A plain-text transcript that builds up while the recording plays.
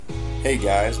Hey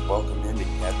guys, welcome into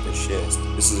Get the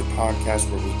Shist. This is a podcast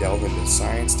where we delve into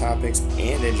science topics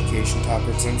and education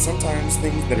topics and sometimes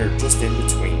things that are just in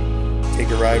between. Take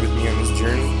a ride with me on this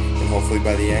journey and hopefully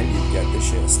by the end you get the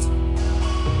shist.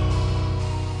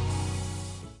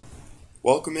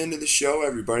 Welcome into the show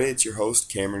everybody, it's your host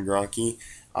Cameron Gronke.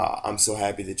 I'm so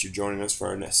happy that you're joining us for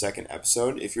our second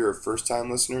episode. If you're a first time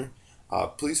listener,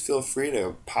 please feel free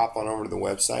to pop on over to the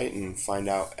website and find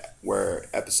out where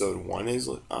episode 1 is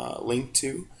linked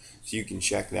to, so you can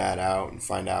check that out and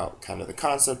find out kind of the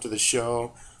concept of the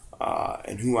show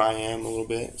and who I am a little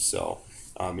bit. So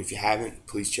if you haven't,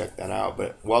 please check that out.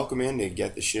 But welcome in to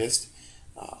Get the Shist.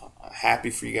 Happy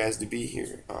for you guys to be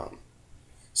here.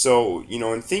 So,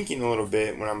 in thinking a little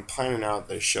bit, when I'm planning out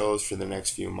the shows for the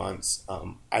next few months,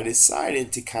 I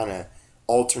decided to kind of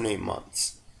alternate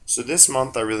months. So this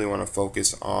month I really want to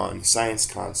focus on science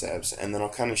concepts, and then I'll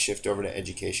kind of shift over to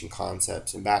education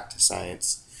concepts and back to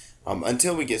science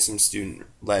until we get some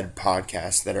student-led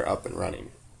podcasts that are up and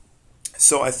running.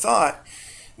 So I thought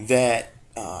that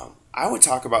I would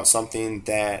talk about something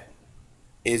that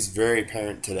is very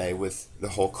apparent today with the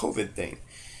whole COVID thing.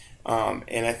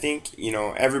 And I think,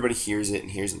 everybody hears it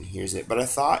and hears it, but I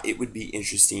thought it would be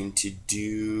interesting to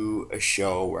do a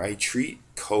show where I treat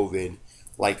COVID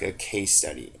like a case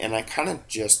study, and I kind of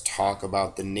just talk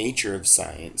about the nature of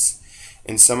science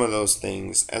and some of those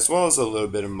things, as well as a little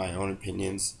bit of my own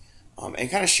opinions, and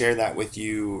kind of share that with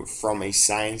you from a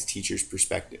science teacher's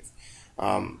perspective.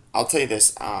 I'll tell you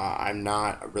this, I'm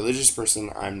not a religious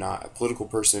person, I'm not a political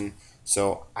person,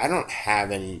 so I don't have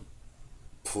any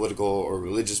political or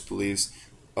religious beliefs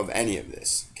of any of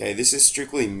this. Okay, this is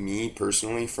strictly me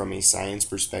personally from a science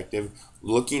perspective,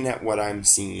 looking at what I'm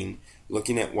seeing,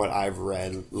 looking at what I've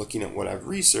read, looking at what I've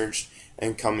researched,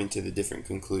 and coming to the different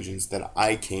conclusions that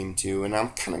I came to. And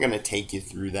I'm kind of going to take you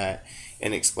through that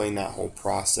and explain that whole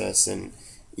process. And,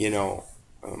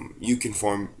 you can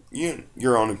form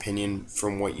your own opinion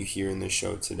from what you hear in this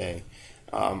show today.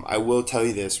 I will tell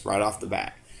you this right off the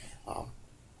bat.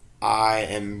 I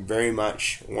am very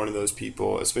much one of those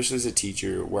people, especially as a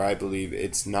teacher, where I believe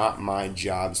it's not my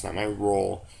job, it's not my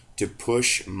role to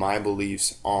push my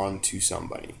beliefs onto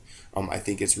somebody. I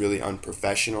think it's really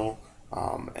unprofessional,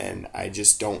 and I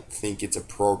just don't think it's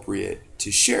appropriate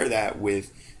to share that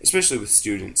especially with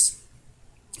students.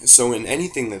 So in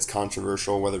anything that's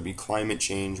controversial, whether it be climate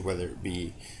change, whether it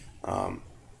be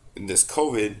this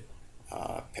COVID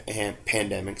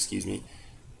pandemic,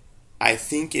 I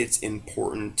think it's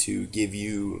important to give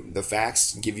you the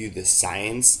facts, give you the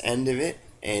science end of it,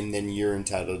 and then you're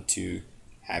entitled to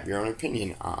have your own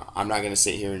opinion. I'm not going to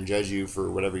sit here and judge you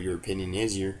for whatever your opinion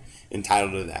is. You're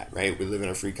entitled to that, right? We live in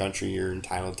a free country. You're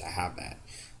entitled to have that.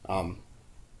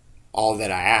 All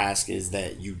that I ask is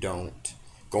that you don't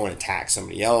go and attack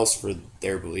somebody else for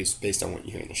their beliefs based on what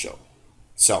you hear in the show.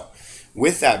 So,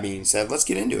 with that being said, let's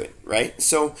get into it, right?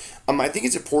 So, I think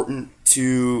it's important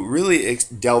to really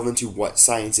delve into what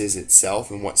science is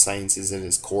itself and what science is at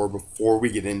its core before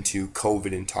we get into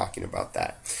COVID and talking about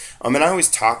that. And I always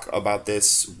talk about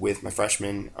this with my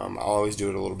freshmen. I'll always do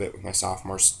it a little bit with my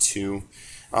sophomores too.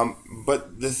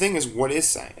 But the thing is, what is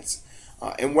science?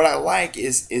 And what I like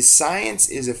is science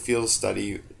is a field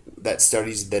study that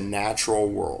studies the natural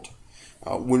world.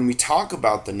 When we talk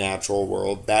about the natural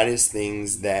world, that is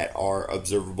things that are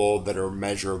observable, that are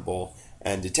measurable,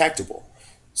 and detectable.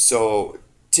 So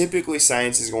typically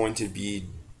science is going to be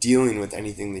dealing with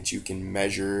anything that you can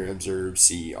measure, observe,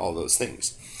 see, all those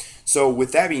things. So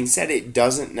with that being said, it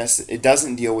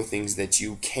doesn't deal with things that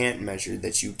you can't measure,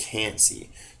 that you can't see.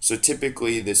 So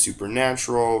typically the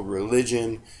supernatural,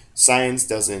 religion, science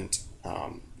doesn't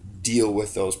deal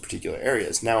with those particular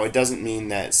areas. Now, it doesn't mean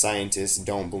that scientists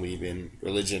don't believe in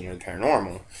religion or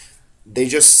paranormal. They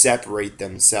just separate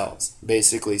themselves.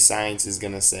 Basically, science is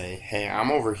going to say, hey,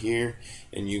 I'm over here,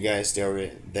 and you guys stay over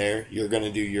there. You're going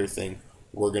to do your thing.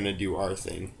 We're going to do our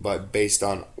thing. But based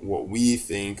on what we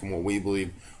think and what we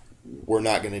believe, we're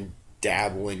not going to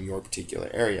dabble in your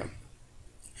particular area.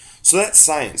 So that's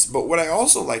science. But what I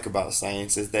also like about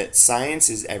science is that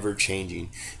science is ever changing.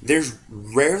 There's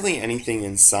rarely anything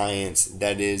in science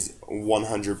that is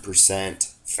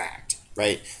 100% fact,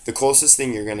 right? The closest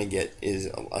thing you're going to get is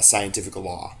a scientific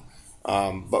law.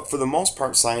 But for the most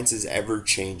part, science is ever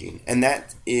changing. And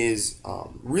that is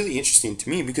really interesting to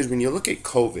me because when you look at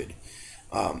COVID,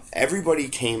 everybody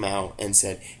came out and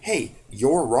said, hey,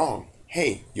 you're wrong.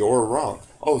 Hey, you're wrong.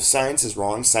 Oh, science is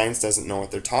wrong. Science doesn't know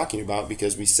what they're talking about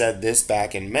because we said this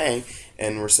back in May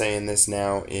and we're saying this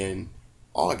now in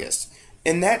August.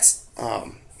 And that's,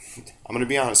 I'm going to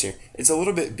be honest here, it's a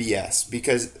little bit BS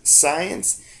because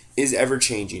science is ever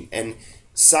changing. And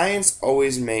science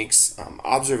always makes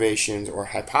observations or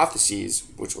hypotheses,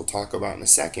 which we'll talk about in a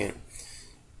second,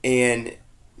 and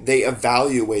they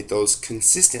evaluate those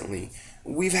consistently.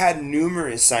 We've had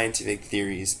numerous scientific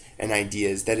theories and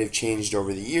ideas that have changed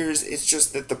over the years. It's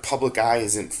just that the public eye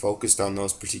isn't focused on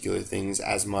those particular things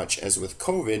as much as with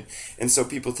COVID, and so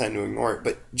people tend to ignore it.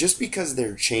 But just because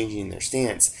they're changing their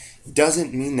stance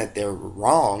doesn't mean that they're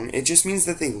wrong. It just means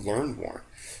that they learned more.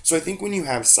 So I think when you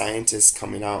have scientists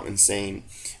coming out and saying,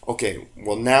 okay,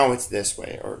 well, now it's this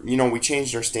way, or, we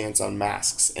changed our stance on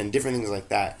masks and different things like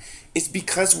that, it's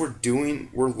because we're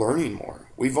learning more.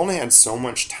 We've only had so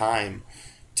much time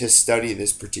to study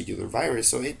this particular virus,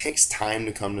 so it takes time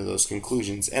to come to those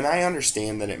conclusions. And I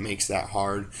understand that it makes that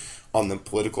hard on the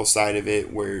political side of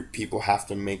it, where people have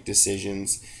to make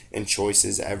decisions and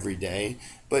choices every day,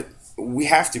 but we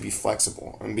have to be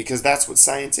flexible, and because that's what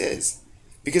science is.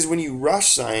 Because when you rush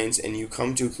science and you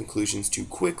come to conclusions too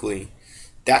quickly,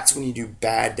 that's when you do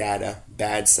bad data,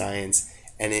 bad science,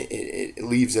 and it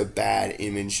leaves a bad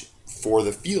image for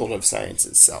the field of science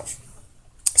itself.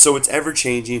 So it's ever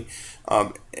changing,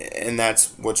 and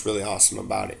that's what's really awesome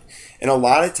about it. And a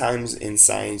lot of times in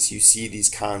science, you see these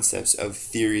concepts of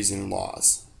theories and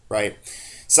laws, right?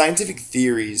 Scientific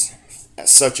theories,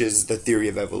 such as the theory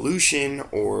of evolution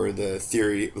or the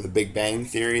theory of the Big Bang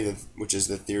theory, which is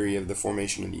the theory of the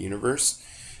formation of the universe.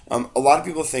 A lot of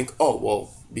people think, oh,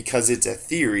 well, because it's a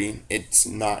theory, it's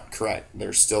not correct.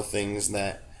 There's still things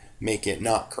that make it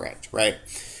not correct, right?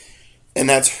 And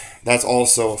that's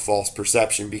also a false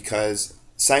perception, because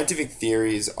scientific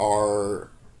theories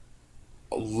are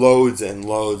loads and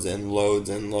loads and loads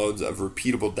and loads of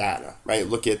repeatable data, right?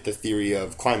 Look at the theory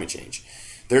of climate change.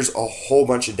 There's a whole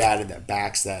bunch of data that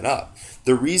backs that up.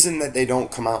 The reason that they don't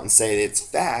come out and say it's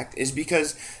fact is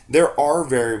because there are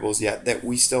variables yet that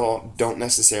we still don't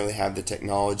necessarily have the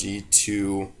technology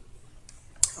to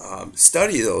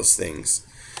study those things.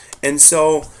 And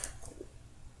so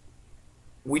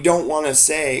we don't want to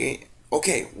say,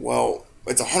 okay, well,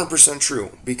 it's 100%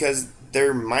 true, because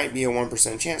there might be a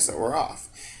 1% chance that we're off.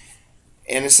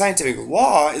 And a scientific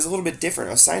law is a little bit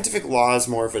different. A scientific law is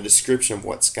more of a description of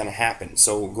what's going to happen.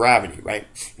 So gravity, right?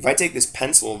 If I take this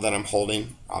pencil that I'm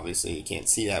holding, obviously you can't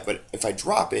see that, but if I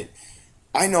drop it,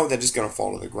 I know that it's going to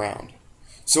fall to the ground.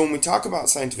 So when we talk about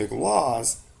scientific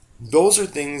laws, those are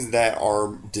things that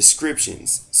are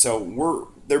descriptions. So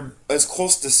they're as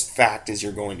close to fact as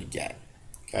you're going to get.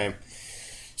 Okay?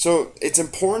 So it's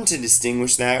important to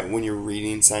distinguish that when you're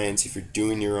reading science, if you're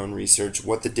doing your own research,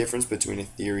 what the difference between a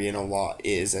theory and a law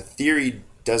is. A theory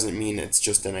doesn't mean it's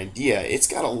just an idea. It's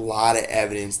got a lot of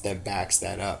evidence that backs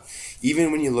that up.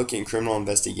 Even when you look in criminal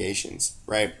investigations,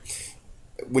 right?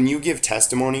 When you give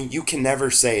testimony, you can never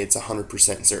say it's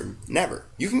 100% certain. Never.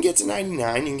 You can get to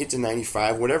 99, you can get to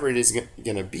 95, whatever it is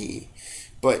going to be.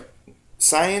 But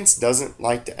science doesn't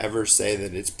like to ever say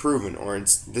that it's proven or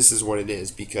this is what it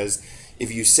is, because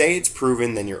if you say it's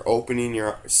proven, then you're opening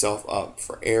yourself up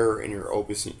for error and you're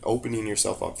opening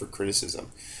yourself up for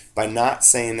criticism. By not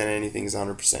saying that anything is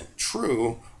 100%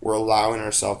 true, we're allowing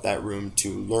ourselves that room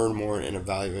to learn more and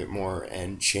evaluate more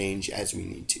and change as we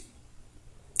need to.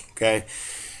 Okay?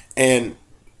 And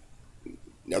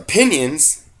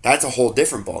opinions, that's a whole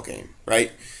different ballgame,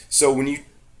 right? So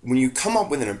when you come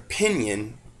up with an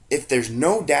opinion, if there's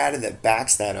no data that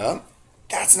backs that up,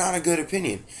 that's not a good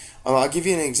opinion. I'll give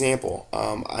you an example.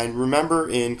 I remember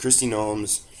in Kristi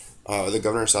Noem's, the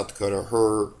governor of South Dakota,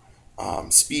 her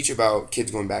speech about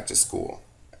kids going back to school.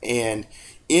 And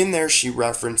in there she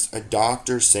referenced a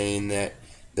doctor saying that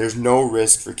there's no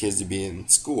risk for kids to be in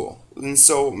school. And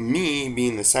so me,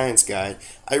 being the science guy,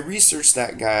 I researched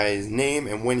that guy's name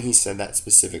and when he said that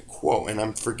specific quote. And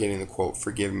I'm forgetting the quote.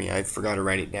 Forgive me. I forgot to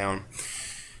write it down.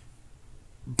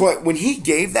 But when he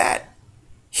gave that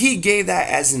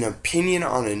as an opinion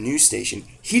on a news station.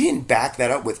 He didn't back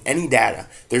that up with any data.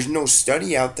 There's no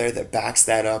study out there that backs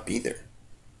that up either.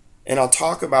 And I'll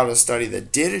talk about a study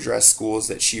that did address schools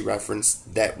that she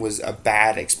referenced that was a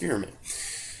bad experiment.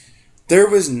 There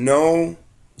was no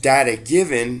data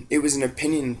given. It was an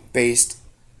opinion-based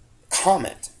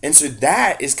comment. And so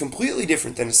that is completely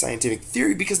different than a scientific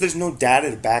theory because there's no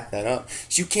data to back that up.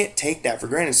 So you can't take that for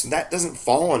granted. So that doesn't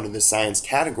fall under the science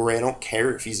category. I don't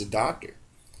care if he's a doctor.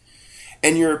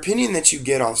 And your opinion that you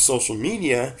get off social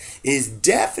media is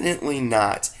definitely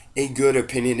not a good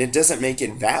opinion. It doesn't make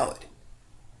it valid.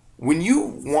 When you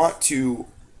want to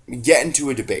get into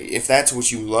a debate, if that's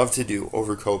what you love to do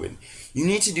over COVID, you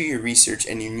need to do your research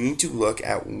and you need to look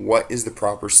at what is the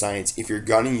proper science if you're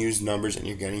going to use numbers and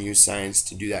you're going to use science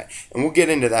to do that. And we'll get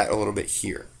into that a little bit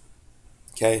here.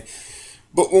 Okay?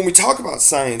 But when we talk about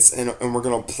science and we're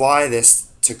going to apply this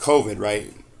to COVID,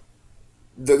 right?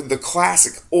 the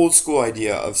classic old school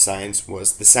idea of science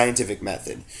was the scientific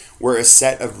method, where a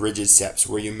set of rigid steps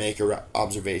where you make a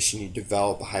observation, you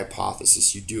develop a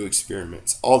hypothesis, you do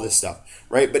experiments, all this stuff,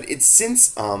 right? But it's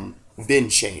since been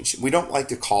changed. We don't like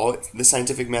to call it the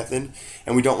scientific method,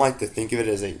 and we don't like to think of it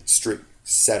as a strict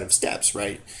set of steps,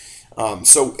 right?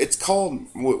 So it's called,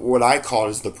 what I call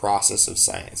it is the process of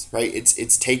science, right?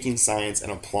 It's taking science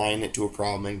and applying it to a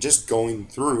problem and just going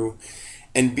through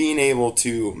and being able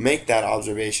to make that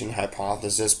observation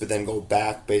hypothesis, but then go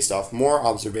back based off more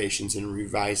observations and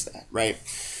revise that, right?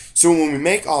 So when we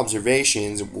make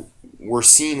observations, we're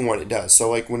seeing what it does. So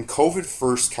like when COVID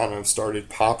first kind of started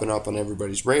popping up on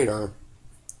everybody's radar,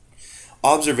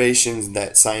 observations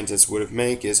that scientists would have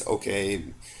made is, okay,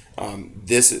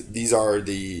 these are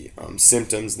the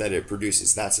symptoms that it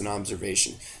produces. That's an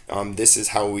observation. This is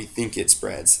how we think it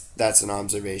spreads. That's an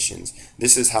observation.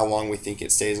 This is how long we think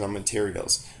it stays on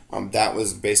materials. That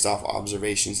was based off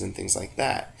observations and things like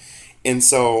that. And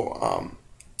so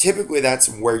typically that's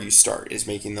where you start, is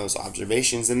making those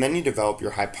observations, and then you develop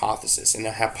your hypothesis. And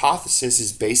a hypothesis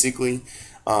is basically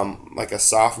like a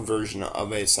soft version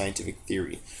of a scientific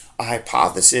theory. A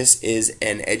hypothesis is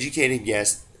an educated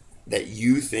guess that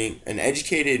you think, I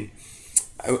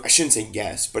shouldn't say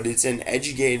guess, but it's an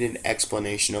educated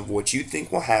explanation of what you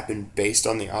think will happen based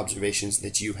on the observations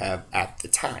that you have at the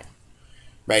time,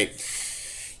 right?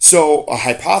 So a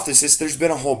hypothesis, there's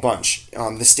been a whole bunch.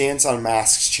 The stance on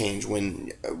masks change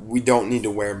when we don't need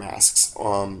to wear masks.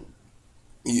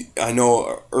 I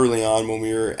know early on when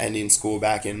we were ending school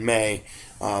back in May,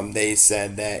 they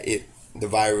said that the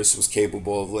virus was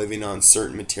capable of living on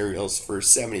certain materials for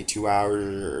 72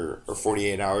 hours or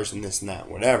 48 hours and this and that,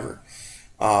 whatever.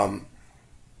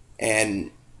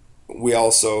 And we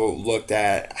also looked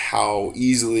at how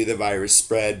easily the virus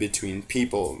spread between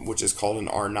people, which is called an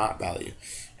R naught value.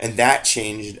 And that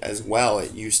changed as well.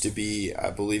 It used to be,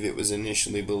 I believe it was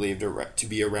initially believed to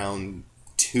be around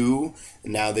 2,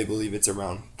 and now they believe it's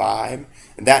around 5.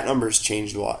 And that number's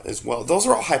changed a lot as well. Those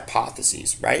are all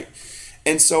hypotheses, right?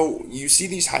 And so you see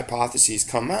these hypotheses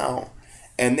come out,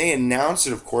 and they announce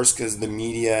it, of course, because the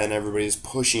media and everybody is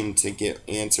pushing to get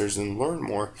answers and learn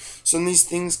more. So when these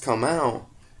things come out,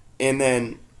 and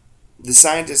then the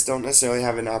scientists don't necessarily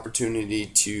have an opportunity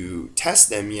to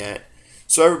test them yet,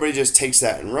 so everybody just takes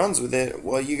that and runs with it.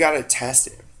 Well, you got to test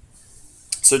it.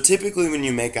 So typically when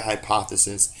you make a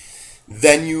hypothesis,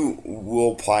 then you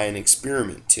will apply an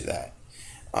experiment to that.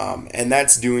 And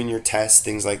that's doing your tests,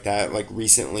 things like that. Like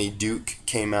recently, Duke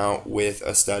came out with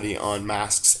a study on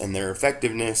masks and their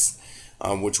effectiveness,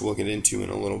 which we'll get into in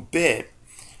a little bit.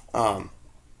 And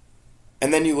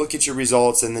then you look at your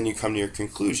results, and then you come to your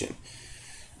conclusion.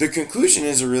 The conclusion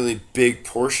is a really big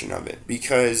portion of it,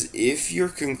 because if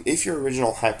your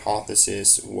original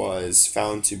hypothesis was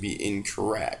found to be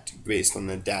incorrect based on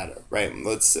the data, right?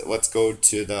 Let's go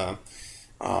to the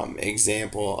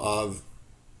example of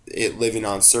it living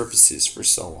on surfaces for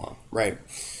so long, right?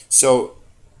 So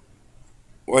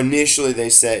initially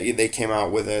they came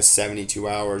out with a 72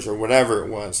 hours or whatever it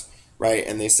was, right?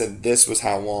 And they said this was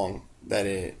how long that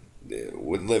it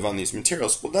would live on these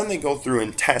materials. Well, then they go through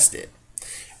and test it,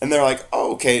 and they're like,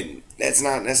 oh, okay, that's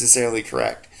not necessarily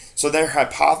correct. So their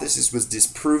hypothesis was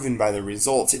disproven by the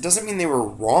results. It doesn't mean they were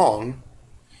wrong.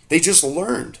 They just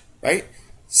learned, right?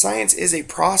 Science is a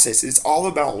process. It's all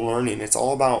about learning. It's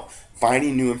all about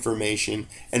finding new information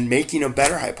and making a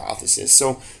better hypothesis.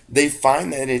 So they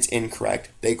find that it's incorrect.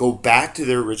 They go back to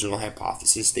their original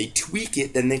hypothesis. They tweak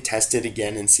it. Then they test it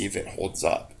again and see if it holds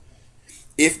up.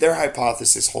 If their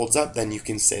hypothesis holds up, then you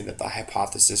can say that the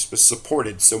hypothesis was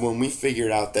supported. So when we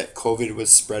figured out that COVID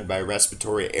was spread by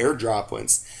respiratory air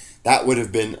droplets, that would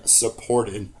have been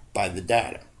supported by the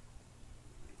data.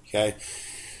 Okay?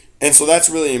 And so that's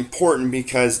really important,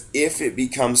 because if it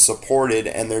becomes supported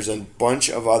and there's a bunch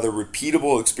of other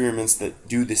repeatable experiments that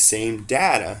do the same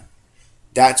data,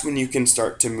 that's when you can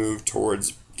start to move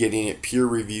towards getting it peer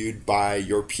reviewed by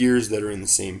your peers that are in the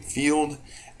same field,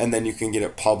 and then you can get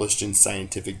it published in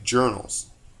scientific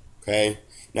journals. Okay?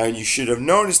 Now you should have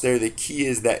noticed there, the key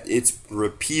is that it's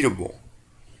repeatable.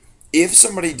 If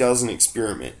somebody does an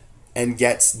experiment and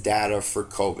gets data for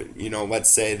COVID, let's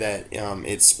say that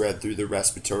it's spread through the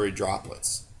respiratory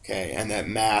droplets, okay, and that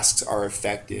masks are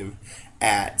effective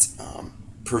at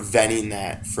preventing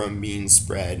that from being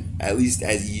spread, at least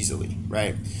as easily,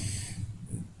 right?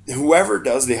 Whoever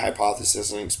does the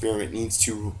hypothesis and experiment needs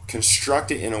to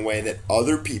construct it in a way that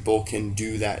other people can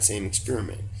do that same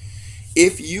experiment.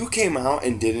 If you came out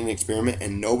and did an experiment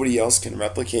and nobody else can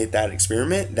replicate that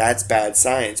experiment, that's bad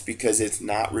science, because it's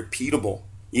not repeatable.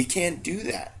 You can't do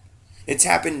that. It's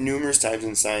happened numerous times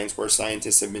in science where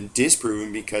scientists have been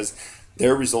disproven because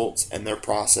their results and their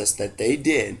process that they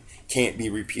did can't be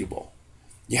repeatable.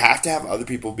 You have to have other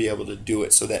people be able to do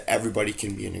it so that everybody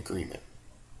can be in agreement.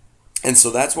 And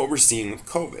so that's what we're seeing with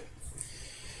COVID.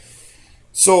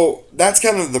 So that's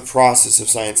kind of the process of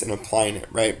science and applying it,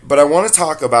 right? But I want to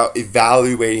talk about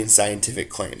evaluating scientific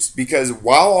claims, because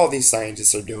while all these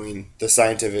scientists are doing the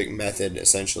scientific method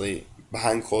essentially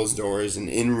behind closed doors and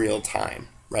in real time,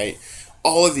 right?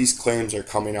 All of these claims are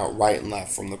coming out right and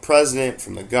left from the president,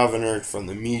 from the governor, from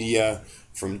the media,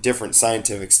 from different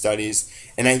scientific studies.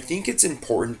 And I think it's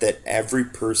important that every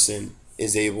person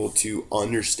is able to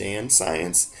understand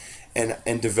science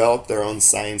and develop their own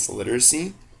science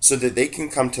literacy so that they can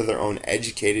come to their own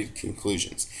educated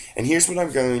conclusions. And here's what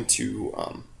I'm going to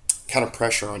kind of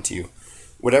pressure onto you.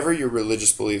 Whatever your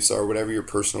religious beliefs are, whatever your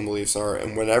personal beliefs are,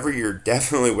 and whatever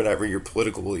your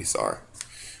political beliefs are,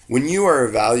 when you are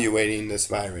evaluating this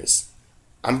virus,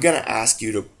 I'm going to ask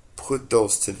you to put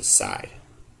those to the side.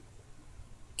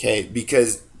 Okay?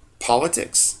 Because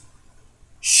politics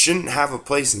shouldn't have a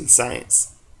place in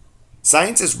science.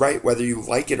 Science is right whether you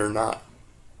like it or not.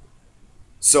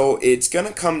 So it's going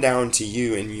to come down to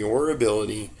you and your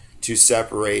ability to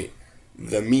separate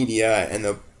the media and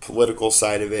the political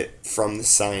side of it from the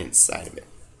science side of it.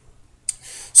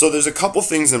 So there's a couple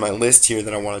things in my list here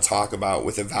that I want to talk about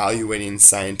with evaluating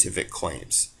scientific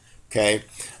claims. Okay,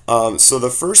 so the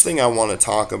first thing I want to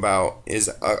talk about is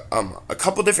a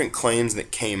couple different claims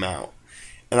that came out,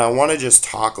 and I want to just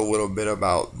talk a little bit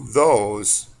about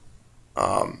those,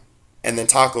 and then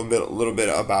talk a little bit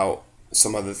about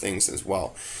some other things as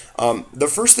well.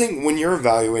 The first thing, when you're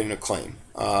evaluating a claim,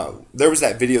 there was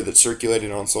that video that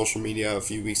circulated on social media a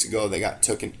few weeks ago that got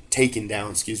taken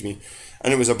down,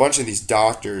 and it was a bunch of these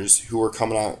doctors who were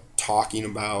coming out talking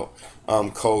about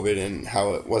COVID and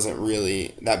how it wasn't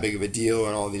really that big of a deal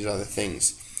and all these other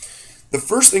things. The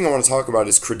first thing I want to talk about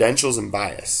is credentials and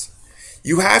bias.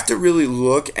 You have to really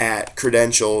look at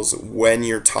credentials when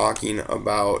you're talking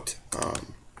about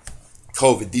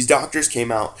COVID. These doctors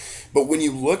came out, but when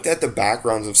you looked at the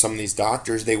backgrounds of some of these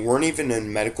doctors, they weren't even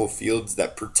in medical fields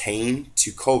that pertain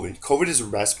to COVID. COVID is a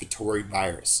respiratory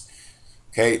virus.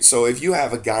 Okay, so if you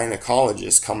have a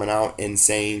gynecologist coming out and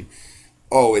saying,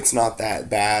 oh, it's not that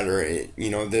bad, or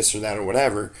this or that or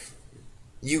whatever,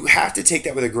 you have to take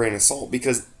that with a grain of salt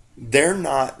because they're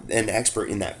not an expert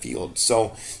in that field.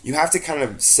 So you have to kind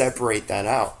of separate that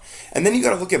out. And then you got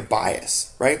to look at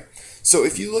bias, right? So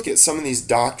if you look at some of these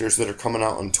doctors that are coming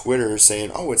out on Twitter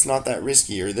saying, oh, it's not that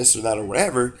risky or this or that or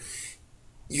whatever,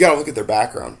 you got to look at their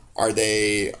background. Are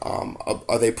they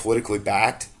politically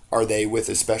backed? Are they with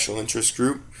a special interest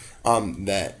group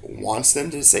that wants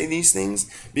them to say these things?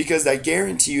 Because I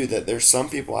guarantee you that there's some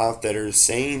people out that are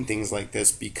saying things like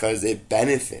this because it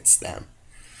benefits them.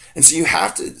 And so you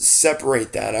have to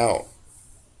separate that out.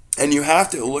 And you have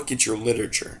to look at your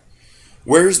literature.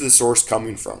 Where's the source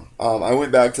coming from? I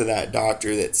went back to that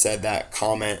doctor that said that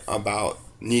comment about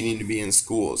needing to be in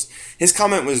schools. His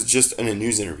comment was just in a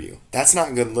news interview. That's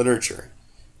not good literature.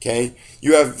 Okay?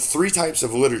 You have 3 types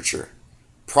of literature: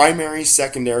 primary,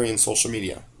 secondary, and social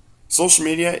media. Social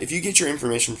media, if you get your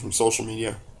information from social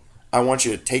media, I want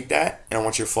you to take that and I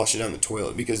want you to flush it down the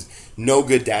toilet because no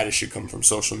good data should come from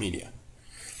social media.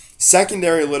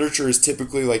 Secondary literature is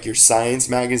typically like your science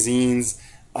magazines,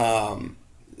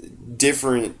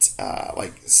 different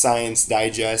like Science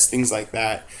Digest, things like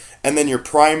that. And then your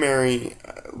primary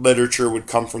literature would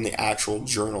come from the actual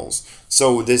journals.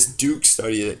 So this Duke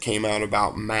study that came out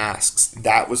about masks,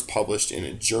 that was published in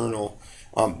a journal.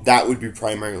 That would be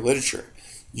primary literature.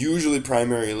 Usually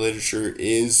primary literature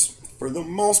is, for the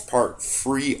most part,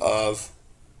 free of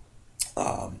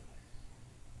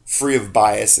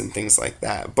bias and things like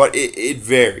that. But it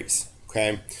varies,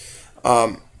 okay?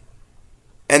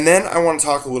 And then I want to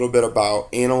talk a little bit about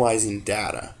analyzing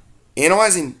data.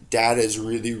 Analyzing data is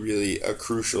really, really a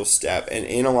crucial step in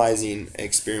analyzing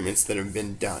experiments that have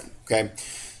been done, okay?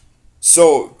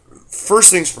 So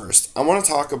first things first, I want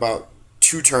to talk about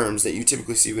 2 terms that you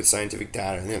typically see with scientific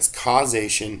data, and that's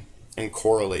causation and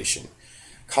correlation.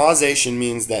 Causation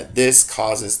means that this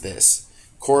causes this.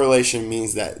 Correlation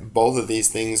means that both of these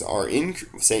things are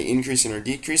increasing or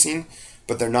decreasing,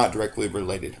 but they're not directly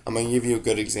related. I'm going to give you a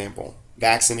good example.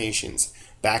 Vaccinations.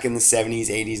 Back in the 70s,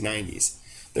 80s, 90s,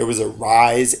 there was a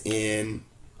rise in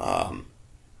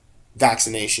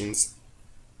vaccinations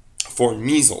for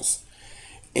measles.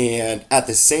 And at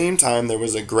the same time, there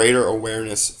was a greater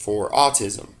awareness for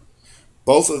autism.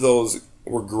 Both of those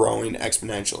were growing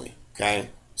exponentially,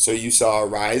 okay? So you saw a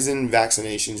rise in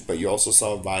vaccinations, but you also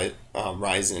saw a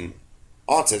rise in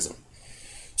autism.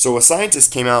 So a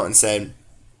scientist came out and said,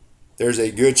 there's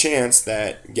a good chance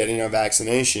that getting a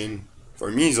vaccination for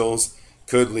measles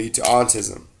could lead to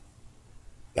autism.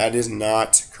 That is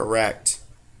not correct.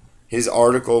 His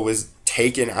article was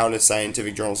taken out of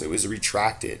scientific journals. It was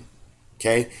retracted.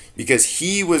 Okay? Because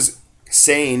he was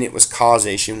saying it was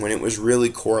causation when it was really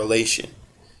correlation.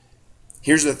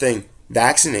 Here's the thing.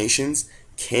 Vaccinations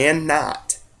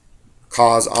cannot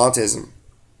cause autism.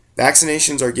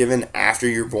 Vaccinations are given after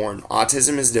you're born.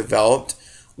 Autism is developed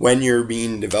when you're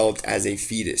being developed as a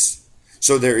fetus.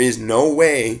 So there is no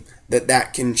way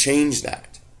that can change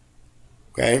that.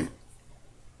 Okay?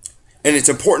 And it's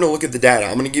important to look at the data.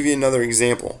 I'm going to give you another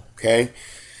example. Okay?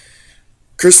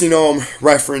 Kristi Noem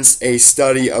referenced a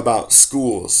study about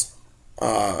schools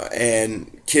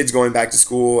and kids going back to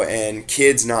school and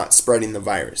kids not spreading the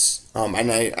virus.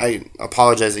 And I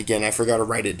apologize again, I forgot to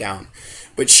write it down.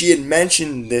 But she had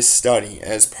mentioned this study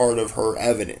as part of her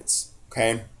evidence.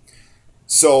 Okay?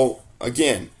 So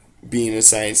again, being a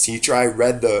science teacher, I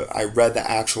read the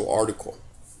actual article.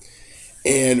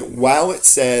 And while it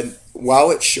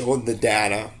showed the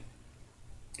data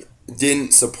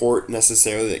didn't support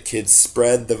necessarily that kids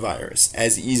spread the virus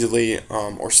as easily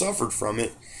or suffered from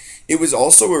it, it was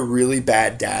also a really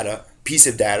bad piece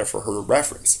of data for her to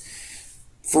reference.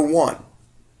 For one,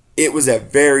 it was a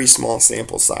very small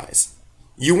sample size.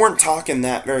 You weren't talking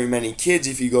that very many kids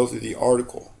if you go through the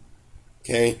article.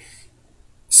 Okay?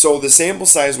 So the sample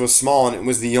size was small and it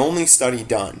was the only study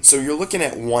done. So you're looking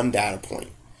at one data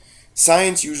point.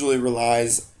 Science usually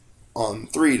relies on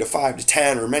 3 to 5 to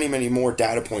 10 or many, many more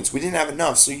data points. We didn't have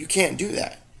enough, so you can't do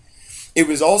that. It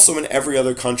was also in every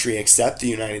other country except the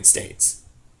United States.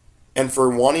 And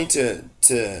for wanting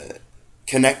to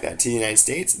connect that to the United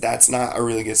States, that's not a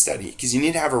really good study because you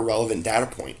need to have a relevant data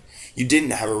point. You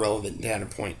didn't have a relevant data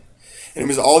point. And it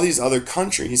was all these other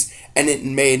countries, and it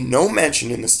made no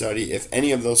mention in the study if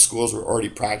any of those schools were already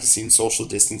practicing social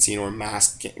distancing or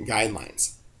mask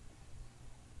guidelines.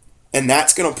 And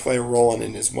that's going to play a role in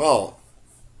it as well.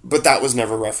 But that was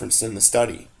never referenced in the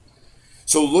study.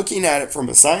 So looking at it from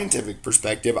a scientific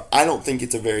perspective, I don't think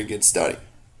it's a very good study.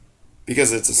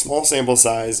 Because it's a small sample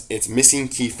size, it's missing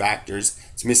key factors,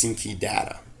 it's missing key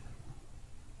data.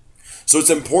 So it's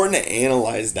important to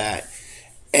analyze that.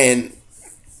 And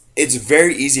it's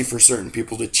very easy for certain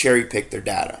people to cherry pick their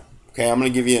data. Okay, I'm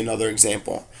going to give you another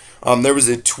example. There was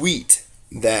a tweet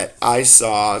that I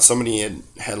saw, somebody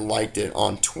had liked it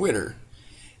on Twitter,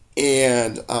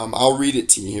 and I'll read it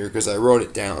to you here because I wrote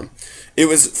it down. It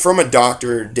was from a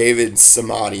doctor, David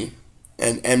Samadi,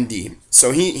 an MD.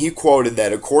 So he quoted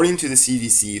that according to the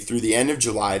CDC, through the end of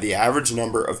July, the average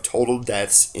number of total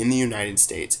deaths in the United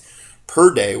States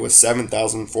per day was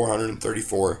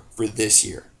 7,434 for this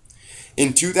year.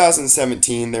 In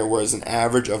 2017, there was an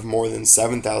average of more than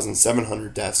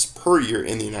 7,700 deaths per year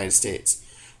in the United States.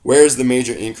 Where is the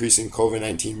major increase in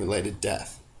COVID-19 related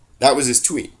death? That was his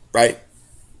tweet, right?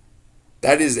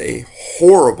 That is a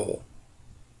horrible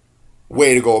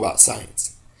way to go about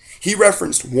science. He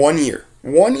referenced 1 year,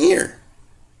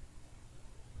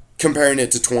 comparing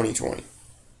it to 2020,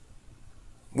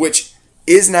 which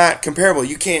is not comparable.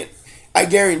 You can't, I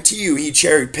guarantee you he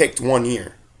cherry picked 1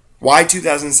 year. Why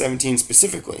 2017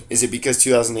 specifically? Is it because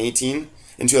 2018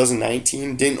 and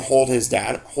 2019 didn't hold his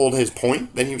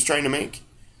point that he was trying to make?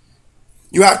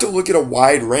 You have to look at a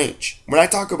wide range. When I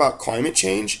talk about climate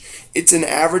change, it's an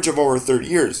average of over 30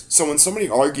 years. So when somebody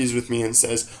argues with me and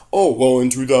says, oh, well, in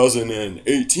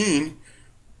 2018,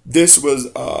 this was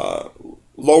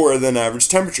lower than average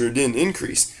temperature, it didn't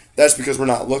increase. That's because we're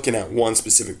not looking at one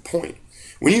specific point.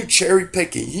 When you cherry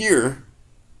pick a year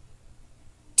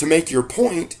to make your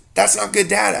point, that's not good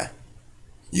data.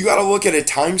 You got to look at a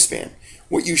time span.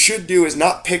 What you should do is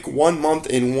not pick 1 month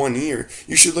in 1 year.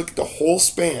 You should look at the whole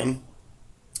span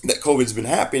that COVID's been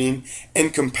happening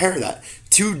and compare that.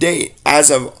 To date, as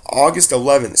of August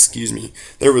 11th,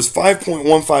 there was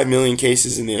 5.15 million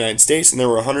cases in the United States and there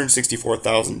were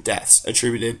 164,000 deaths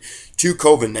attributed to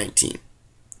COVID-19.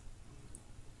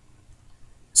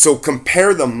 So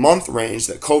compare the month range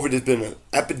that COVID has been an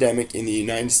epidemic in the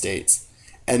United States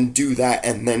and do that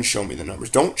and then show me the numbers.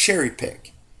 Don't cherry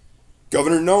pick.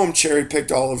 Governor Noem cherry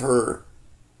picked all of her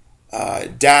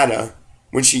data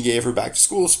when she gave her back to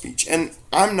school speech. And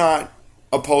I'm not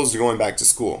opposed to going back to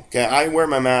school. Okay, I wear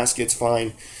my mask, it's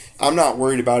fine. I'm not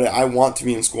worried about it. I want to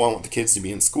be in school. I want the kids to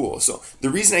be in school. So the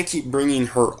reason I keep bringing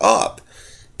her up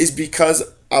is because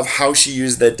of how she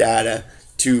used the data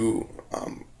to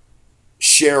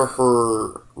share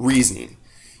her reasoning.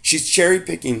 She's cherry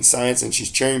picking science and she's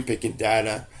cherry picking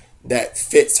data that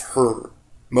fits her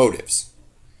motives.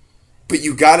 But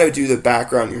you got to do the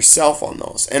background yourself on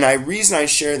those. And the reason I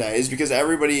share that is because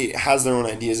everybody has their own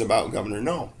ideas about Governor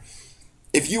No.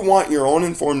 If you want your own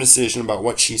informed decision about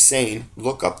what she's saying,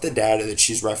 look up the data that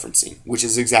she's referencing, which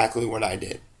is exactly what I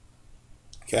did.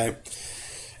 Okay?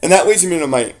 And that leads me to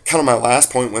my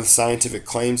last point with scientific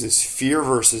claims is fear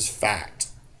versus fact.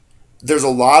 There's a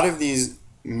lot of these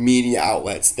media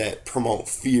outlets that promote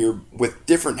fear with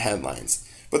different headlines,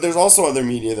 but there's also other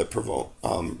media that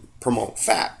promote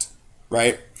fact,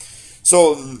 right?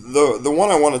 So the one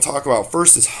I want to talk about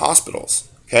first is hospitals,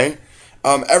 okay?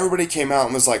 Everybody came out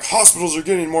and was like, hospitals are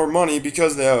getting more money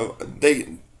because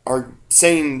they are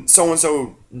saying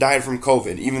so-and-so died from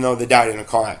COVID, even though they died in a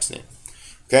car accident.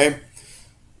 Okay?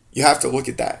 You have to look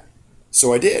at that.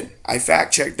 So I did. I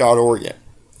factchecked.org it.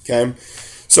 Okay?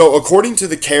 So according to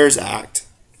the CARES Act,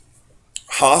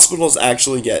 hospitals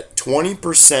actually get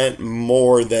 20%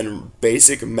 more than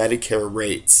basic Medicare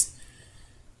rates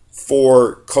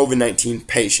for COVID-19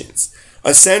 patients.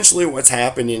 Essentially what's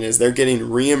happening is they're getting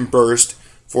reimbursed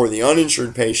for the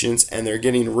uninsured patients and they're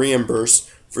getting reimbursed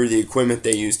for the equipment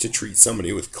they use to treat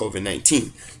somebody with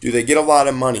COVID-19. Do they get a lot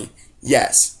of money?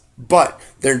 Yes. But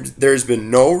there's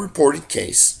been no reported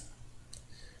case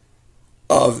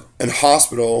of a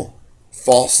hospital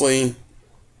falsely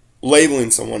labeling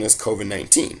someone as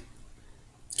COVID-19.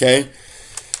 Okay?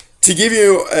 To give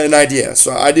you an idea,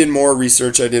 so I did more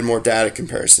research, I did more data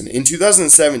comparison. In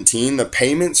 2017, the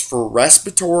payments for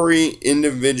respiratory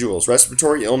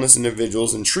illness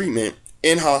individuals in treatment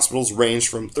in hospitals ranged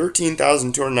from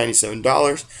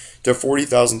 $13,297 to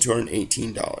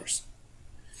 $40,218.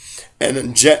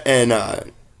 And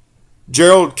Gerald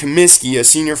Comiskey, a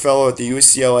senior fellow at the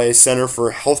UCLA Center for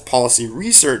Health Policy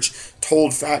Research,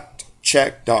 told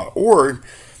factcheck.org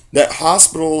that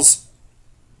hospitals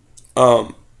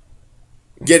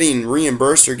getting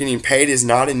reimbursed or getting paid is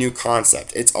not a new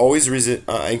concept. It's always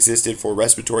existed for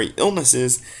respiratory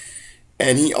illnesses.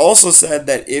 And he also said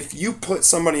that if you put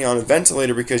somebody on a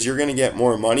ventilator because you're going to get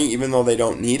more money even though they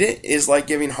don't need it, is like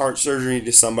giving heart surgery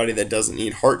to somebody that doesn't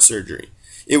need heart surgery.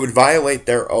 It would violate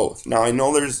their oath. Now, I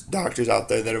know there's doctors out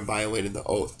there that have violated the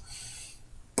oath.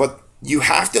 But you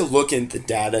have to look at the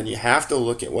data and you have to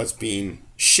look at what's being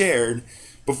shared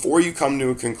before you come to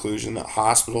a conclusion that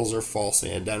hospitals are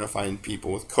falsely identifying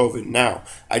people with COVID. Now,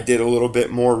 I did a little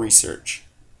bit more research,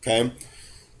 okay?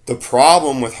 The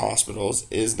problem with hospitals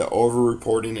is the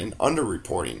over-reporting and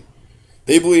under-reporting.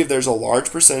 They believe there's a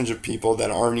large percentage of people that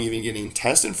aren't even getting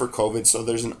tested for COVID, so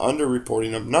there's an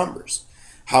under-reporting of numbers.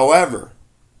 However,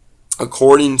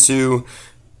 according to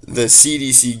the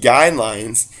CDC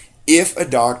guidelines, if a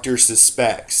doctor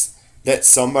suspects that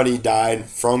somebody died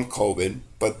from COVID,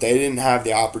 but they didn't have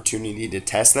the opportunity to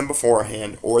test them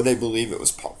beforehand, or they believe it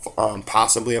was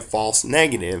possibly a false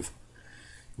negative,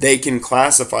 they can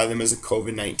classify them as a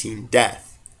COVID-19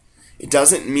 death. It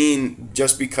doesn't mean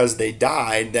just because they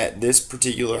died that this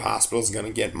particular hospital is going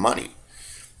to get money.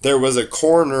 There was a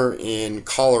coroner in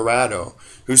Colorado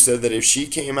who said that if she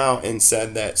came out and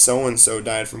said that so-and-so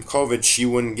died from COVID, she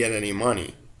wouldn't get any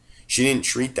money. She didn't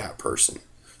treat that person.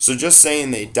 So just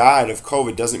saying they died of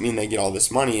COVID doesn't mean they get all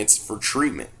this money. It's for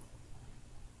treatment.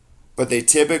 But they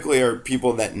typically are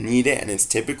people that need it, and it's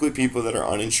typically people that are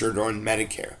uninsured or on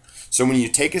Medicare. So when you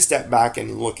take a step back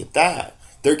and look at that,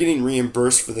 they're getting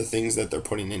reimbursed for the things that they're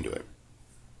putting into it.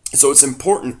 So it's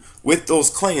important with those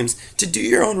claims to do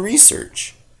your own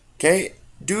research. Okay?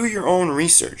 Do your own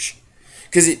research.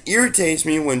 Because it irritates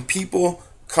me when people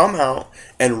come out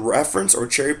and reference or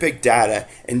cherry pick data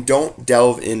and don't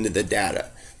delve into the data.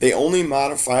 They only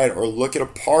modify it or look at a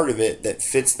part of it that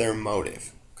fits their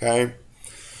motive. Okay?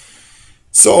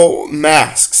 So,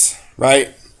 masks,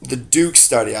 right? The Duke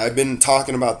study, I've been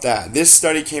talking about that. This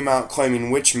study came out claiming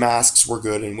which masks were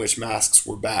good and which masks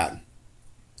were bad.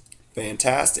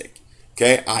 Fantastic.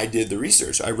 Okay, I did the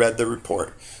research. I read the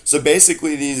report. So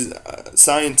basically these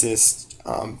scientists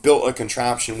built a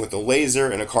contraption with a laser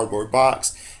and a cardboard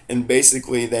box, and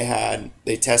basically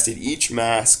they tested each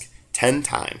mask 10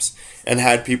 times and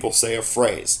had people say a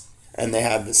phrase. And they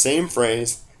had the same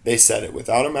phrase. They said it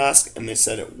without a mask and they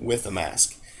said it with a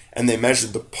mask. And they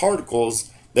measured the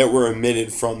particles that were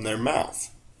emitted from their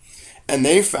mouth. And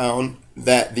they found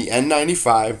that the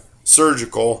N95,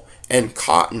 surgical, and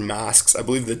cotton masks, I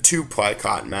believe the 2-ply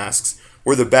cotton masks,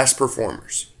 were the best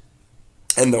performers.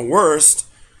 And the worst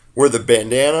were the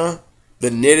bandana,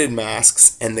 the knitted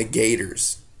masks, and the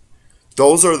gaiters.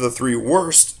 Those are the 3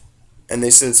 worst. And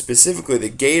they said specifically the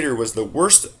gaiter was the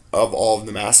worst of all of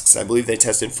the masks. I believe they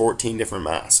tested 14 different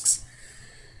masks.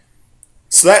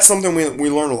 So that's something we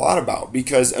learned a lot about,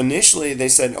 because initially they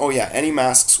said, oh yeah, any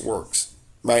masks works.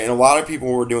 right? And a lot of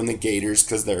people were doing the gaiters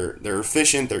because they're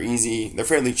efficient, they're easy, they're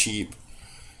fairly cheap.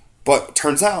 But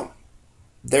turns out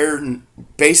they're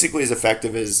basically as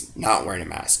effective as not wearing a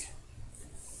mask.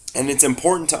 And it's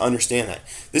important to understand that.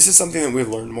 This is something that we've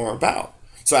learned more about.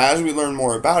 So as we learn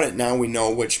more about it, now we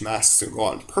know which masks to go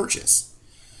out and purchase.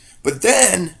 But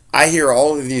then I hear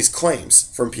all of these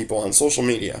claims from people on social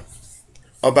media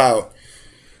about,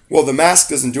 well, the mask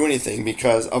doesn't do anything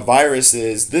because a virus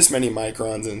is this many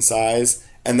microns in size,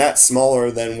 and that's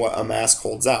smaller than what a mask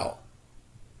holds out.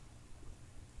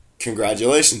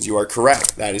 Congratulations, you are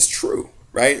correct. That is true,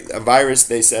 right? A virus,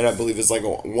 they said, I believe, is like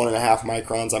 1.5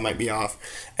 microns. I might be off.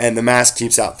 And the mask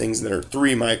keeps out things that are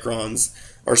 3 microns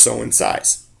or so in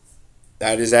size.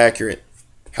 That is accurate.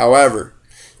 However,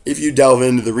 if you delve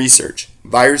into the research,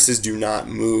 viruses do not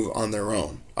move on their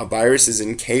own. A virus is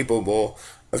incapable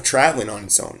of traveling on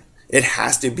its own. It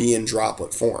has to be in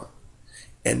droplet form.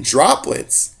 And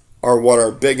droplets are what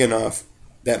are big enough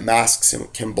that masks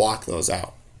can block those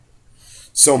out.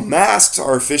 So masks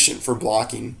are efficient for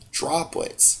blocking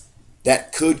droplets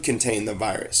that could contain the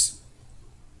virus.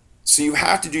 So you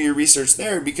have to do your research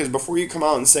there, because before you come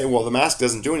out and say, well, the mask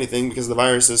doesn't do anything because the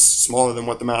virus is smaller than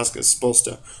what the mask is supposed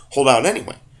to hold out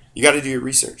anyway, you got to do your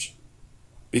research.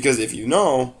 Because if you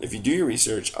do your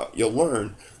research, you'll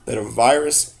learn that a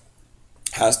virus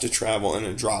has to travel in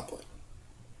a droplet.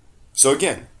 So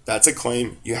again, that's a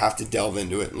claim. You have to delve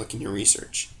into it and look in your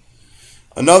research.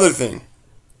 Another thing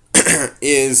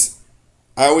is,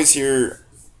 I always hear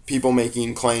people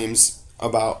making claims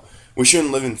about we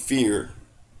shouldn't live in fear.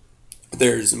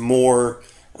 There's more,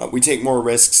 we take more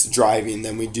risks driving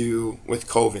than we do with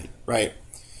COVID, right?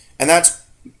 And that's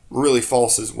really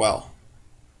false as well.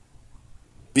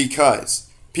 Because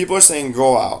people are saying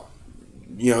go out,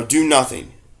 do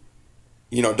nothing.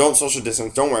 Don't social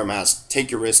distance, don't wear a mask,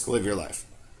 take your risk, live your life.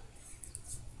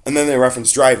 And then they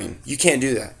reference driving. You can't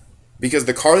do that. Because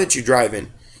the car that you drive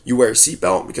in, you wear a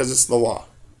seatbelt because it's the law.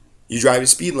 You drive a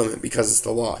speed limit because it's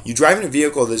the law. You drive in a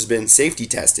vehicle that's been safety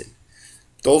tested.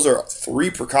 Those are 3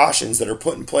 precautions that are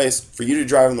put in place for you to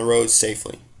drive on the roads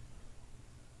safely.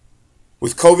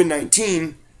 With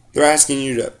COVID-19, they're asking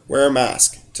you to wear a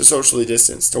mask, to socially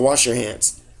distance, to wash your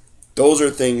hands. Those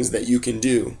are things that you can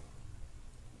do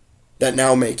that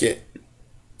now make it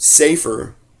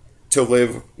safer to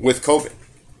live with COVID.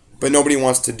 But nobody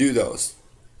wants to do those.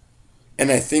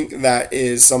 And I think that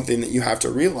is something that you have to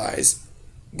realize.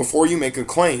 Before you make a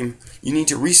claim, you need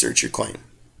to research your claim.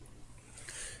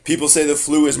 People say the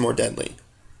flu is more deadly,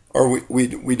 or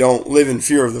we don't live in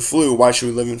fear of the flu. Why should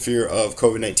we live in fear of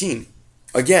COVID-19?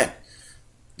 Again,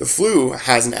 the flu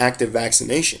has an active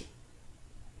vaccination.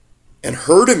 And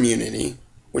herd immunity,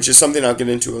 which is something I'll get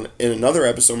into in another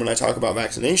episode when I talk about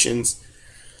vaccinations,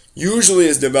 usually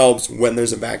is developed when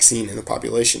there's a vaccine in the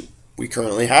population. We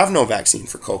currently have no vaccine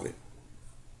for COVID.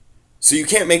 So you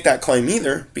can't make that claim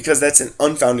either, because that's an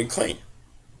unfounded claim.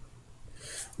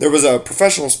 There was a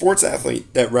professional sports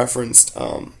athlete that referenced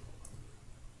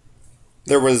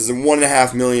there was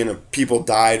 1.5 million of people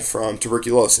died from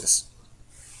tuberculosis.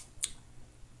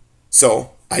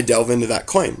 So I delve into that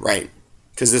claim, right?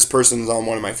 Because this person is on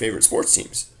one of my favorite sports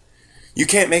teams. You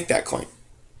can't make that claim.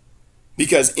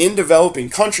 Because in developing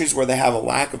countries where they have a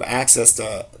lack of access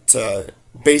to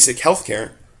basic health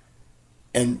care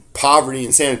and poverty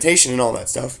and sanitation and all that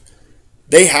stuff,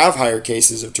 they have higher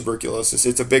cases of tuberculosis.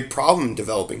 It's a big problem in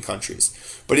developing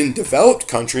countries. But in developed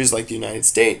countries like the United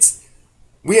States,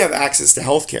 we have access to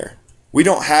health care. We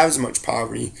don't have as much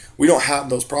poverty. We don't have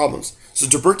those problems. So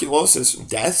tuberculosis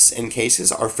deaths and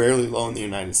cases are fairly low in the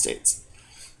United States.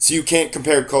 So you can't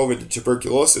compare COVID to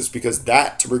tuberculosis, because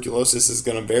that tuberculosis is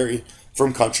going to vary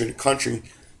from country to country.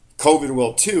 COVID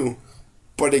will too.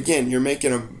 But again, you're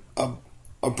making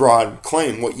a broad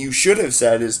claim. What you should have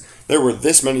said is there were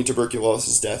this many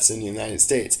tuberculosis deaths in the United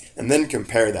States, and then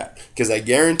compare that. Because I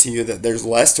guarantee you that there's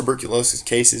less tuberculosis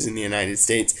cases in the United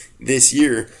States this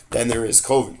year than there is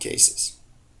COVID cases.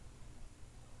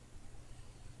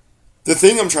 The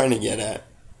thing I'm trying to get at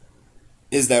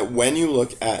is that when you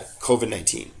look at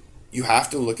COVID-19, you have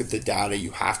to look at the data,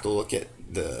 you have to look at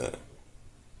the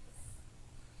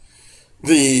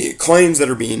claims that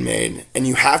are being made, and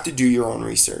you have to do your own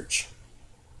research.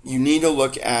 You need to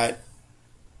look at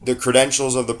the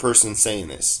credentials of the person saying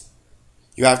this.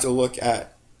 You have to look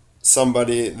at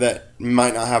somebody that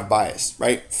might not have bias,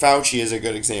 right? Fauci is a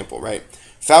good example, right?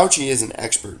 Fauci is an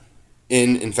expert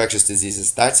in infectious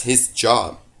diseases. That's his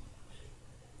job.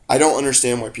 I don't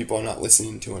understand why people are not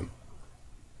listening to him.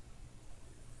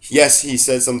 Yes, he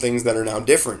said some things that are now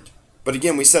different. But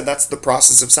again, we said that's the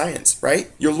process of science,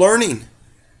 right? You're learning.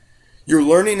 You're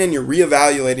learning and you're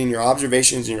reevaluating your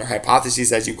observations and your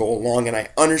hypotheses as you go along, and I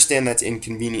understand that's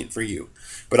inconvenient for you.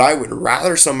 But I would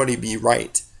rather somebody be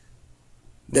right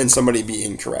than somebody be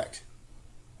incorrect.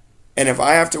 And if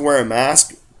I have to wear a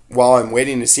mask while I'm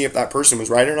waiting to see if that person was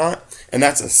right or not, and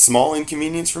that's a small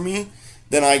inconvenience for me,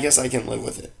 then I guess I can live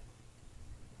with it.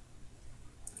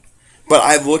 But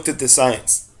I've looked at the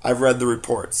science. I've read the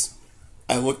reports.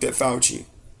 I looked at Fauci.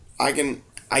 I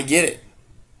get it.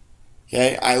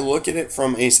 Okay? I look at it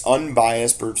from an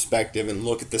unbiased perspective and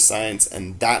look at the science,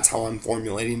 and that's how I'm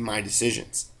formulating my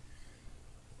decisions.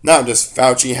 Now, does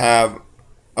Fauci have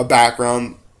a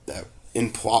background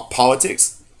in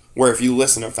politics where if you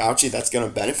listen to Fauci, that's going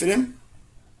to benefit him?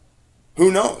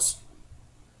 Who knows?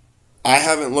 I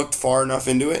haven't looked far enough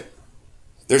into it.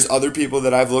 There's other people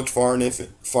that I've looked far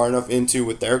enough into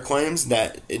with their claims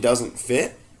that it doesn't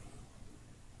fit.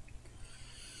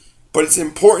 But it's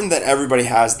important that everybody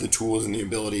has the tools and the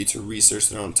ability to research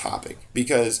their own topic,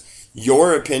 because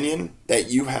your opinion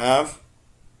that you have,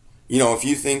 if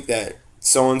you think that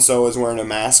so-and-so is wearing a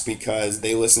mask because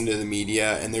they listen to the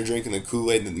media and they're drinking the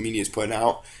Kool-Aid that the media is putting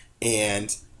out,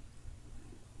 and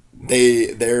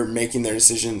they're making their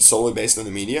decision solely based on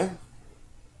the media,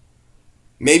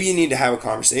 maybe you need to have a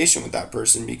conversation with that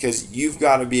person, because you've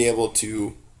got to be able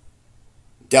to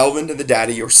delve into the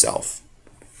data yourself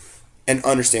and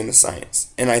understand the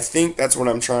science. And I think that's what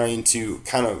I'm trying to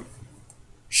kind of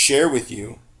share with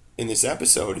you in this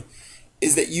episode,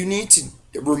 is that you need to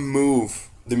remove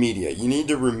the media. You need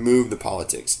to remove the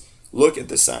politics. Look at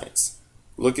the science.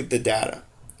 Look at the data.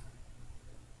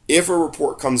 If a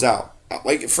report comes out,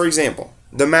 like for example,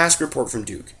 the mask report from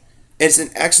Duke, it's an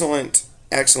excellent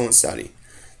study.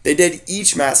 They did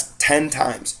each mask 10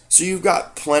 times. So you've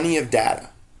got plenty of data.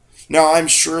 Now, I'm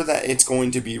sure that it's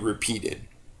going to be repeated.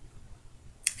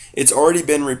 It's already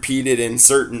been repeated in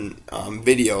certain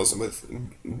videos with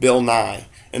Bill Nye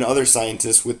and other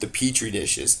scientists with the Petri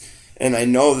dishes. And I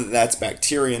know that that's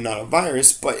bacteria, not a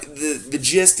virus, but the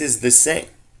gist is the same,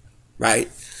 right?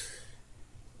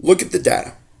 Look at the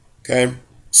data, okay?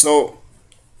 So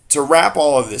to wrap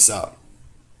all of this up,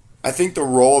 I think the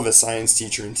role of a science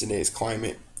teacher in today's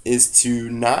climate is to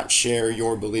not share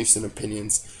your beliefs and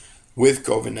opinions with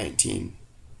COVID-19.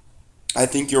 I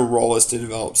think your role is to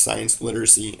develop science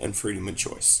literacy and freedom of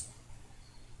choice.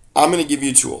 I'm going to give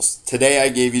you tools. Today I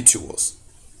gave you tools.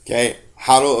 Okay?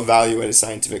 How to evaluate a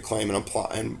scientific claim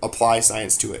and apply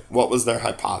science to it. What was their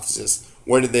hypothesis?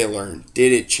 What did they learn?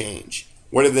 Did it change?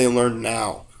 What have they learned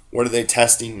now? What are they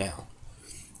testing now?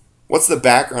 What's the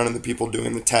background of the people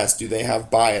doing the test? Do they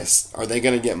have bias? Are they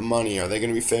going to get money? Are they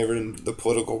going to be favored in the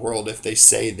political world if they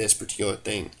say this particular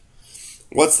thing?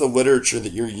 What's the literature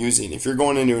that you're using? If you're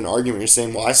going into an argument, you're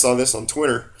saying, well, I saw this on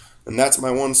Twitter, and that's my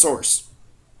one source.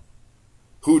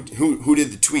 Who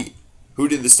did the tweet? Who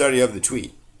did the study of the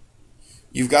tweet?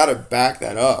 You've got to back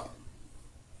that up.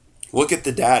 Look at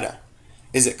the data.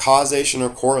 Is it causation or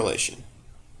correlation?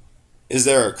 Is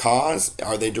there a cause?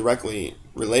 Are they directly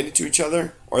related to each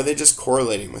other? Or are they just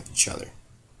correlating with each other?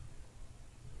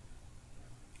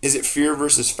 Is it fear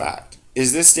versus fact?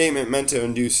 Is this statement meant to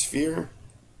induce fear?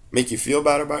 Make you feel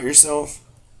bad about yourself?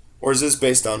 Or is this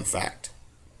based on fact?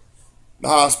 The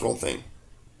hospital thing.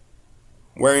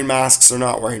 Wearing masks or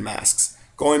not wearing masks.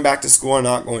 Going back to school or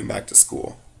not going back to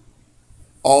school.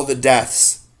 All the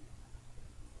deaths.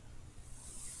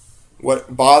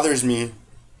 What bothers me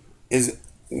is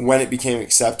when it became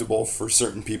acceptable for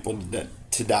certain people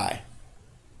to die.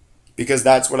 Because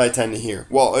that's what I tend to hear.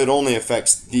 Well, it only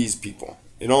affects these people.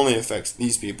 It only affects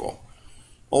these people.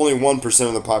 Only 1%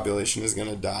 of the population is going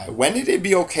to die. When did it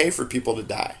be okay for people to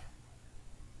die?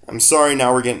 I'm sorry,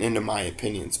 now we're getting into my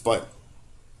opinions, but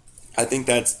I think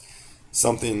that's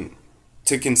something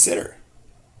to consider.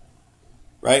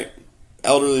 Right?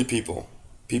 Elderly people,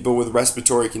 people with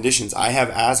respiratory conditions. I have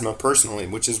asthma personally,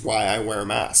 which is why I wear a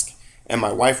mask. And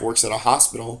my wife works at a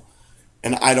hospital,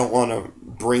 and I don't want to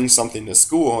bring something to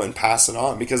school and pass it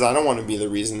on, because I don't want to be the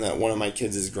reason that one of my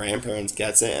kids' grandparents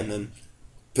gets it and then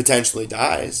potentially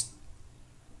dies.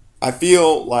 I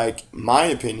feel like my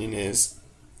opinion is,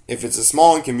 if it's a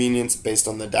small inconvenience based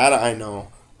on the data I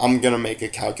know, I'm going to make a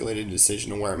calculated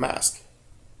decision to wear a mask.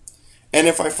 And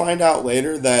if I find out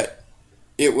later that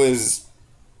it was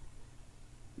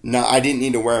I didn't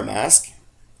need to wear a mask,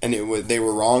 and they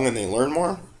were wrong and they learned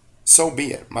more, so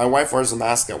be it. My wife wears a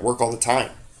mask at work all the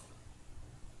time.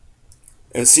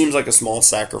 And it seems like a small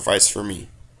sacrifice for me.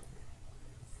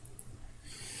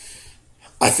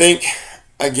 I think,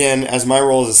 again, as my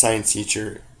role as a science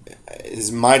teacher,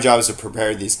 my job is to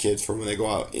prepare these kids for when they go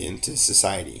out into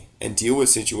society and deal with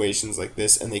situations like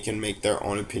this, and they can make their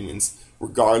own opinions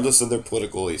regardless of their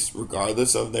political beliefs,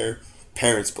 regardless of their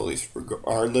parents' beliefs,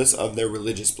 regardless of their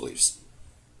religious beliefs,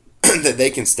 that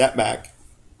they can step back,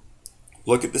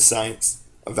 look at the science,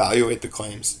 evaluate the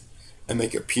claims, and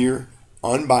make a pure,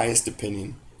 unbiased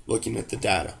opinion looking at the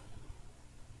data.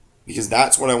 Because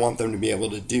that's what I want them to be able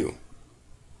to do.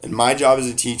 And my job as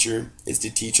a teacher is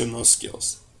to teach them those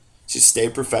skills, to stay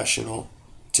professional,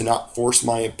 to not force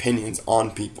my opinions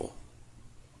on people.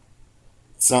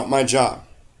 It's not my job.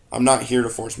 I'm not here to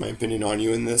force my opinion on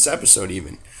you in this episode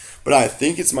even. But I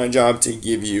think it's my job to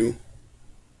give you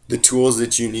the tools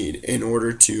that you need in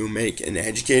order to make an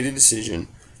educated decision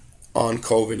on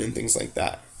COVID and things like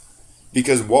that.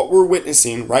 Because what we're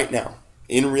witnessing right now,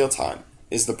 in real time,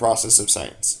 is the process of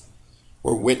science.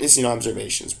 We're witnessing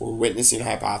observations. We're witnessing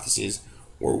hypotheses.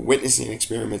 We're witnessing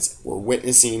experiments. We're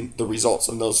witnessing the results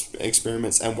of those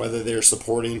experiments and whether they're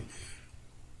supporting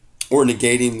or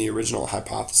negating the original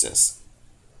hypothesis.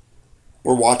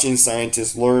 We're watching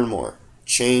scientists learn more,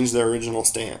 change their original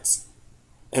stance.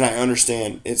 And I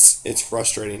understand it's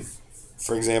frustrating.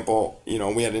 For example,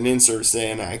 we had an in-service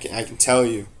day, and I can tell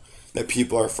you that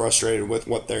people are frustrated with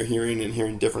what they're hearing and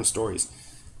hearing different stories.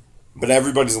 But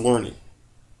everybody's learning.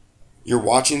 You're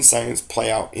watching science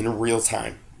play out in real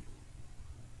time.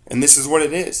 And this is what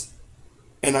it is.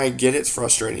 And I get it's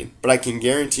frustrating, but I can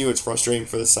guarantee you it's frustrating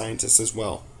for the scientists as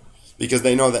well. Because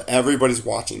they know that everybody's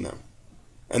watching them.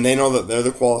 And they know that they're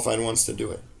the qualified ones to do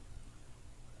it.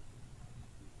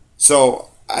 So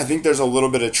I think there's a little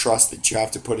bit of trust that you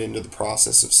have to put into the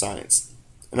process of science.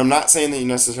 And I'm not saying that you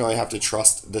necessarily have to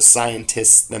trust the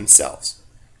scientists themselves,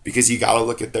 because you got to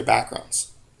look at their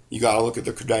backgrounds. You got to look at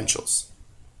their credentials.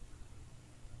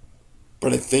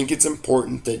 But I think it's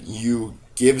important that you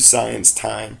give science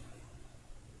time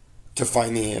to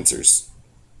find the answers,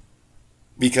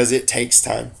 because it takes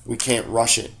time. We can't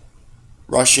rush it.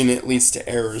 Rushing it leads to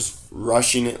errors.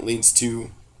 Rushing it leads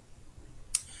to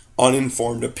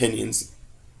uninformed opinions.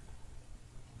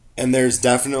 And there's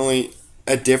definitely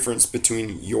a difference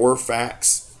between your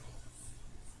facts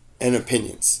and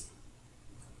opinions.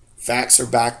 Facts are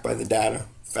backed by the data.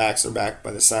 Facts are backed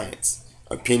by the science.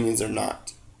 Opinions are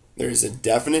not. There's a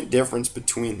definite difference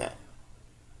between that.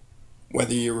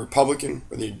 Whether you're Republican,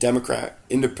 whether you're Democrat,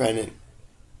 Independent,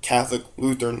 Catholic,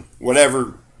 Lutheran,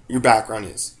 whatever your background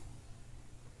is.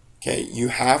 Okay, you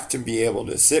have to be able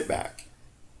to sit back,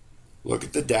 look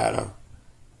at the data,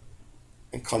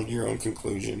 and come to your own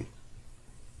conclusion.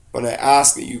 But I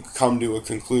ask that you come to a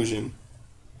conclusion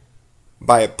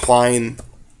by applying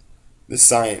the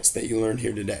science that you learned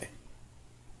here today.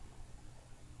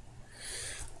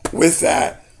 With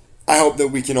that, I hope that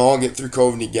we can all get through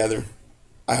COVID together.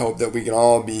 I hope that we can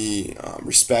all be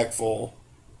respectful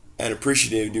and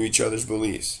appreciative to each other's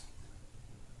beliefs.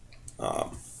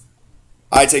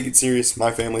 I take it serious.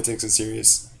 My family takes it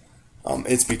serious.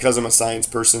 It's because I'm a science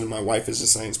person and my wife is a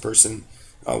science person.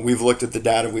 We've looked at the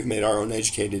data. We've made our own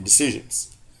educated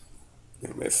decisions.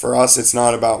 For us, it's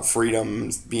not about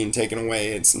freedom being taken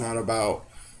away. It's not about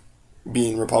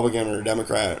being Republican or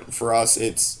Democrat. For us,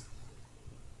 it's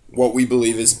what we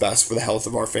believe is best for the health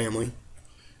of our family.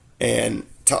 And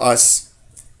to us,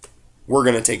 we're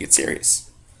going to take it serious.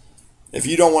 If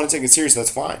you don't want to take it serious, that's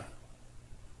fine.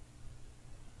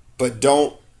 But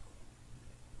don't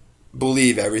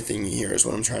believe everything you hear is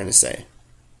what I'm trying to say.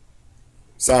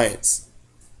 Science.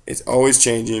 It's always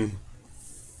changing.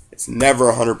 It's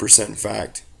never 100%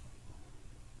 fact.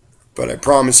 But I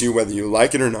promise you, whether you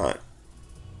like it or not,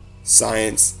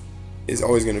 science is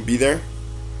always going to be there.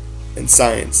 And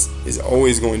science is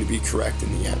always going to be correct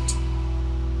in the end.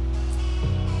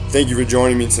 Thank you for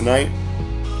joining me tonight.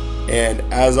 And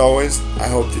as always, I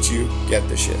hope that you get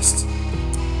the schist.